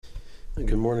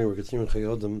Good morning. We're continuing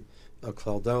Chayodim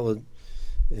Klal Daled,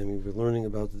 and we've been learning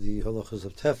about the halachas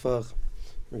of Tefach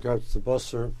in regards to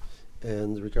Basar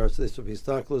and in regards to the Isra of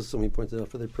Histaklis. And we pointed out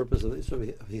for the purpose of the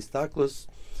Isra of Histaklis,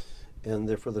 and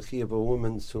therefore the Chi of a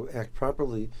woman to act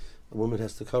properly, a woman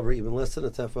has to cover even less than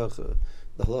a Tefach.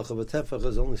 The halacha of a Tefach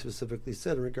is only specifically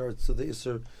said in regards to the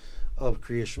Isra of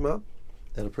Kriya Shema,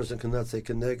 that a person cannot say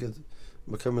Keneged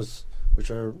Makamas, which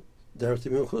are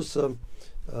directly Mechusa.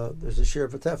 There's a share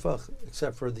of a tefach,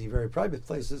 except for the very private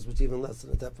places, which even less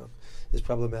than a tefach is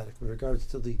problematic. In regards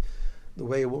to the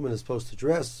way a woman is supposed to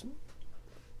dress,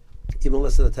 even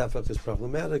less than a tefach is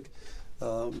problematic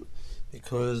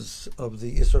because of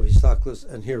the Isra of Histaklis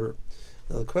and Hirer.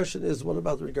 Now the question is, what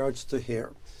about regards to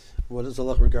hair? What is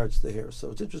Allah regards to hair?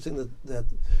 So it's interesting that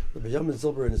Rabbi Yamin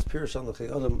Zilber in his Pirush on the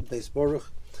Chayodim Beis Baruch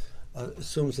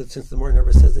assumes that since the Morning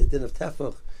never says they didn't have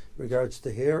tefach in regards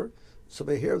to hair, so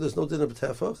by hair there's no din of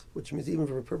tefach, which means even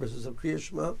for purposes of Kriya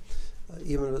Shema,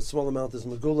 even a small amount is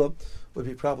megula, would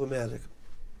be problematic.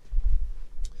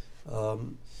 So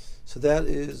that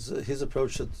is his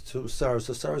approach to Sarah.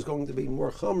 So Sarah is going to be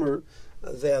more chomer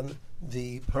than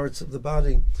the parts of the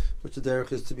body, which the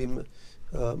derech is to be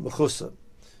mechusa.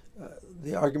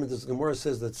 The argument is the Gemara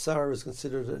says that Sarah is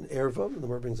considered an erva, and the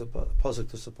Gemara brings up a pasuk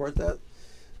to support that.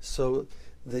 So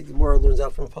the Gemara learns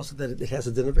out from a pasuk that it has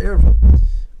a din of erva.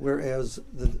 Whereas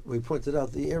we pointed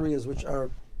out the areas which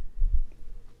are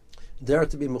there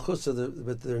to be mechusa,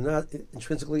 but they're not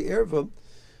intrinsically erva,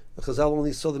 Chazal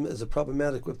only saw them as a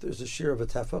problematic if there's a share of a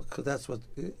tefach, because that's what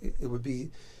it would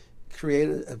be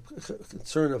created a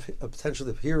concern of a potential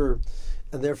of hearer,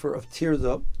 and therefore of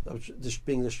tirda, of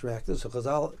being distracted. So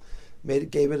Chazal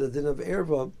gave it a din of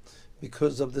erva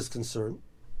because of this concern.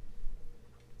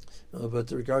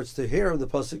 But in regards to hair, the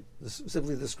pasuk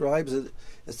simply describes it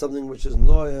as something which is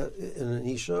noya in an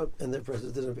isha, and therefore has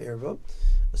a din of erva.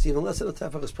 So even less than a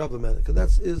tefach is problematic, and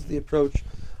that is the approach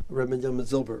of Rabbi Yamin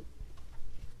Zilber.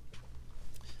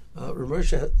 Rav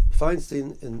Moshe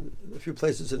Feinstein, in a few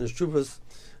places in his Shuvas,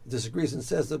 disagrees and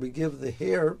says that we give the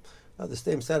hair the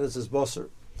same status as basar.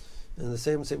 In the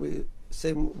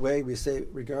same way we say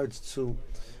regards to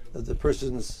the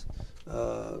person's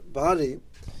body,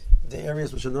 the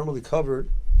areas which are normally covered,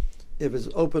 if it's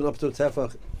open up to a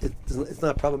tefach, it's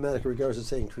not problematic in regards to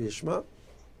saying Kriya Shema.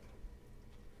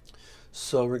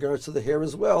 So in regards to the hair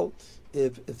as well,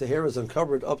 if the hair is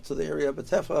uncovered up to the area of a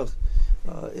tefach,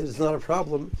 it is not a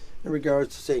problem in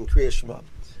regards to saying Kriya Shema.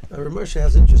 Rav Moshe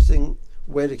has an interesting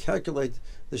way to calculate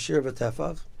the share of a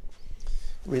tefach.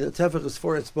 I mean, a tefach is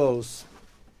 4 etzbos.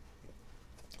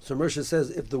 So Moshe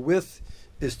says if the width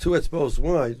is 2 etzbos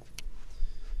wide,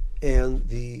 and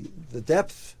the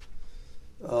depth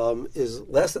is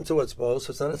less than 2 etzbos, so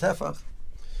it's not a tefach.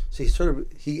 So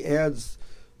he adds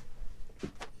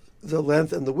the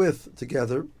length and the width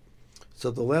together.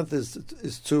 So the length is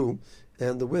 2,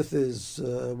 and the width is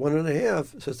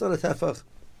 1.5. So it's not a tefach.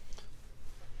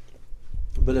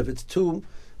 But if it's 2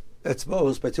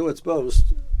 etzbos by 2 etzbos,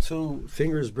 2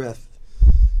 fingers breadth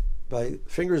by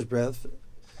fingers breadth,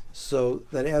 so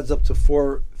that adds up to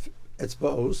 4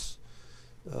 etzbos.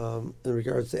 In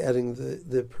regards to adding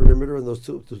the perimeter on those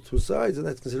two sides, and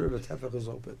that's considered a tefach is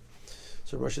open.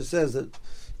 So Rashi says that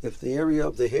if the area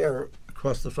of the hair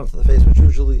across the front of the face, which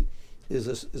usually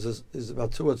is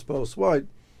about 2 etzbos wide,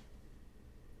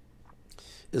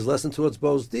 is less than 2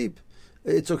 etzbos deep,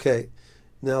 it's okay.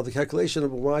 Now the calculation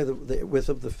of why the width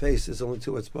of the face is only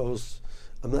 2 etzbos,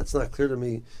 that's not clear to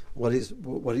me what he's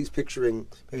picturing.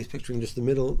 Maybe he's picturing just the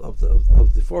middle of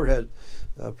the forehead.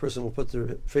 A person will put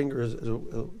their fingers, it'll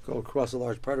go across a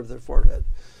large part of their forehead.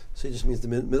 So it just means the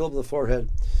middle of the forehead.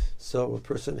 So a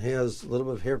person has a little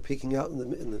bit of hair peeking out in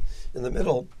the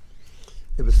middle,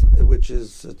 which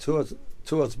is 2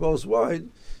 etzbos wide,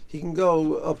 he can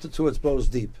go up to 2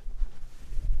 etzbos deep.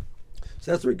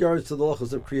 So that's in regards to the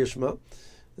halachos of Kriya Shema,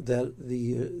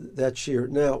 that shear.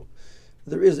 Now,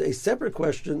 there is a separate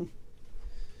question.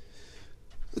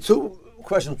 The 2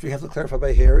 questions we have to clarify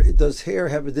by hair. Does hair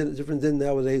have a different din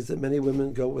nowadays that many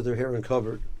women go with their hair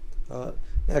uncovered?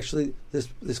 Actually,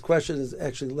 this question is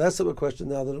actually less of a question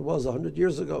now than it was 100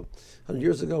 years ago. 100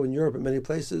 years ago in Europe, in many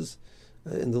places,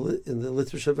 in the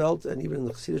Litvische Welt and even in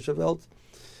the Chassidische Welt,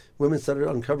 women started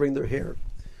uncovering their hair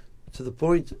to the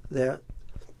point that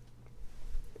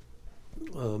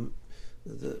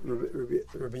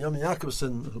Rabbi Yamin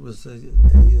Yaakobson, who was a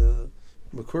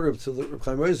Makurib to the Reb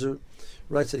Chaim Ozer,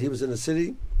 writes that he was in a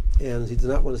city and he did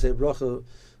not want to say bracha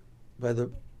by the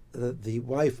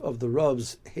wife of the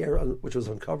Rav's hair, which was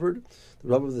uncovered. The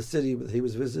Rav of the city that he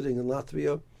was visiting in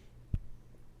Latvia,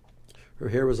 her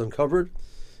hair was uncovered,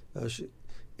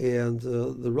 and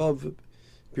the Rav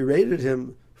berated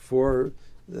him for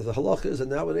the halachas, and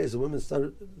nowadays the women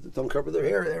don't cover their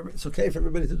hair. It's okay for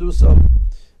everybody to do so.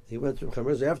 He went to Chaim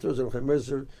Merzer afterwards, and Chaim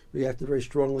Merzer reacted very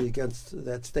strongly against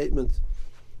that statement.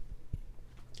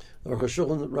 Baruch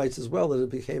Shulchan writes as well that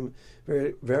it became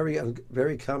very, very,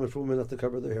 very common for women not to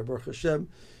cover their hair. Baruch Hashem,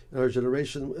 in our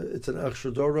generation, it's an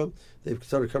Achshur Dora. They've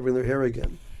started covering their hair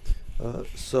again.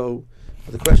 So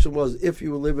the question was, if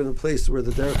you live in a place where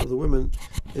the derech of the women,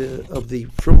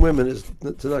 from women, is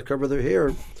to not cover their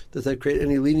hair, does that create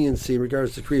any leniency in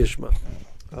regards to Kriya Shema?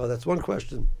 That's one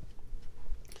question.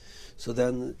 So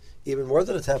then, even more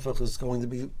than a tefach is going to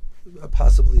be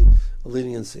possibly a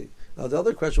leniency. The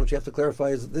other question which you have to clarify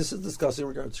is this is discussing in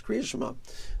regards to Kriya Shema.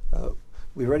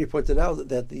 We've already pointed out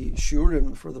that the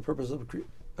shiurim for the purposes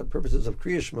of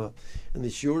Kriya Shema and the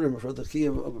shiurim for the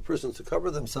chiyuv of a person to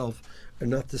cover themselves are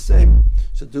not the same.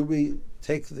 So do we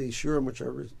take the shiurim which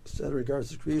are said in regards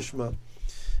to Kriya Shema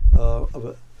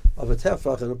of a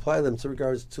tefach and apply them to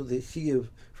regards to the chiyuv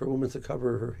for a woman to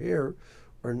cover her hair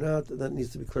or not? That needs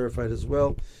to be clarified as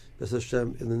well. B'ez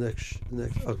Hashem in the next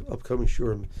upcoming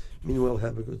shiurim. Meanwhile,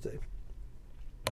 have a good day.